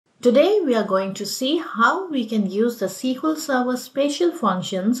Today we are going to see how we can use the SQL Server spatial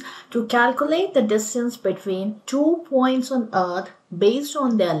functions to calculate the distance between 2 points on Earth based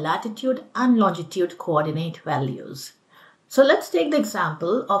on their latitude and longitude coordinate values. So let's take the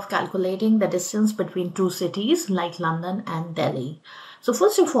example of calculating the distance between two cities like London and Delhi. So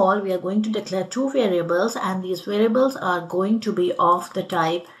first of all, we are going to declare two variables, and these variables are going to be of the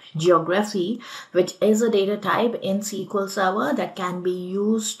type geography, which is a data type in SQL Server that can be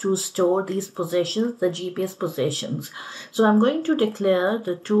used to store these positions, the GPS positions. So I'm going to declare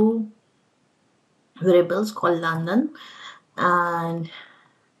the two variables called London and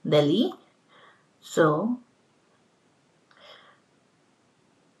Delhi. So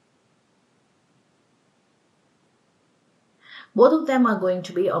both of them are going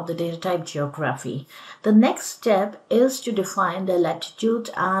to be of the data type geography. The next step is to define the latitude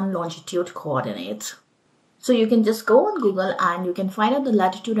and longitude coordinates. So you can just go on Google and you can find out the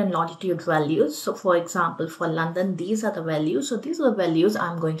latitude and longitude values. So for example, for London, these are the values. So these are the values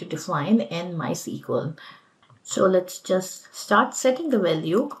I'm going to define in my SQL. So let's just start setting the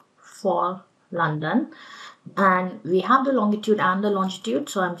value for London. And we have the longitude and the longitude,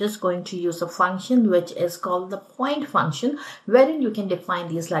 so I'm just going to use a function which is called the point function, wherein you can define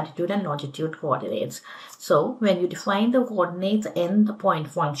these latitude and longitude coordinates. So when you define the coordinates in the point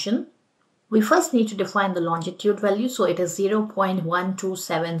function, we first need to define the longitude value. So it is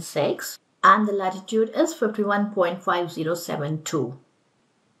 0.1276 and the latitude is 51.5072.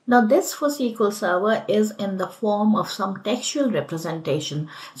 Now this for SQL Server is in the form of some textual representation.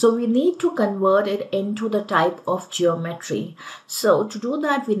 So we need to convert it into the type of geometry. So to do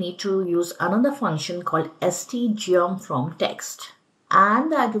that, we need to use another function called stgeom_from_text.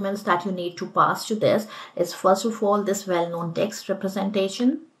 And the arguments that you need to pass to this is first of all this well-known text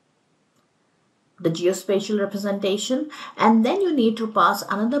representation, the geospatial representation, and then you need to pass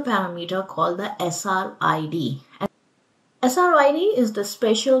another parameter called the SRID. SRID is the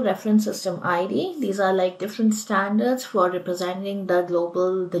Spatial Reference System ID. These are like different standards for representing the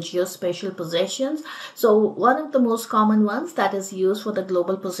geospatial positions. So one of the most common ones that is used for the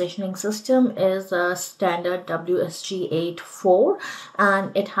global positioning system is the standard WSG84,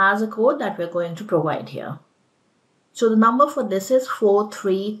 and it has a code that we're going to provide here. So the number for this is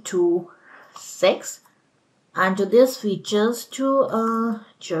 4326, and to this we just do a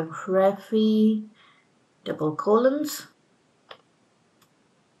geography double colons.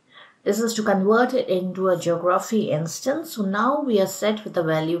 This is to convert it into a geography instance. So now we are set with the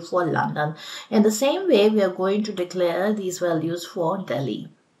value for London. In the same way, we are going to declare these values for Delhi.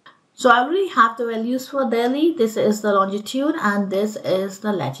 So I already have the values for Delhi. This is the longitude and this is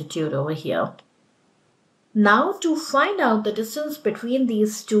the latitude over here. Now to find out the distance between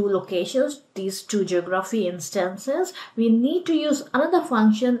these two locations, these two geography instances, we need to use another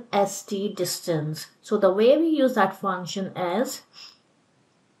function, stdistance. So the way we use that function is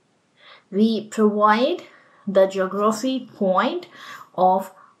we provide the geography point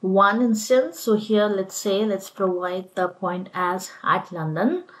of one instance. So here let's provide the point as at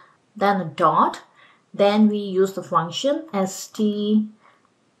London, then a dot, then we use the function stdistance,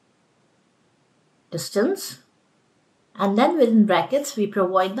 and then within brackets we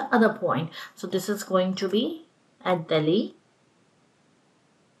provide the other point. So this is going to be at Delhi.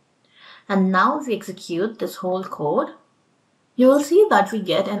 And now if we execute this whole code, you will see that we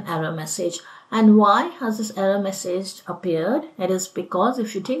get an error message. And why has this error message appeared? It is because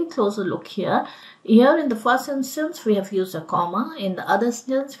if you take a closer look here in the first instance we have used a comma. In the other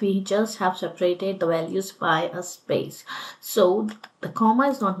instance we just have separated the values by a space. So the comma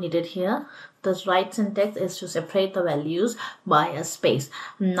is not needed here. The right syntax is to separate the values by a space.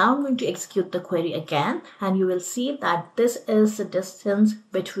 Now I'm going to execute the query again, and you will see that this is the distance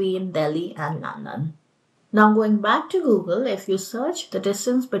between Delhi and London. Now going back to Google, if you search the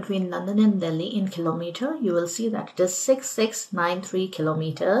distance between London and Delhi in kilometer, you will see that it is 6693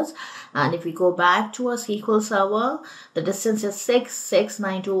 kilometers. And if we go back to our SQL Server, the distance is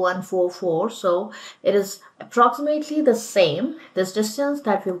 6692144. So it is approximately the same. This distance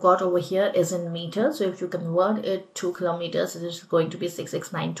that we've got over here is in meters. So if you convert it to kilometers, it is going to be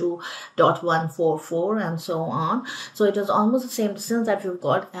 6692.144 and so on. So it is almost the same distance that we've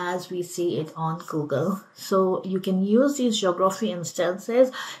got as we see it on Google. So you can use these geography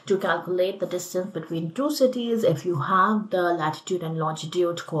instances to calculate the distance between two cities if you have the latitude and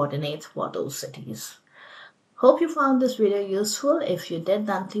longitude coordinates for those cities. Hope you found this video useful. If you did,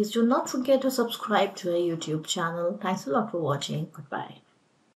 then please do not forget to subscribe to our YouTube channel. Thanks a lot for watching. Goodbye.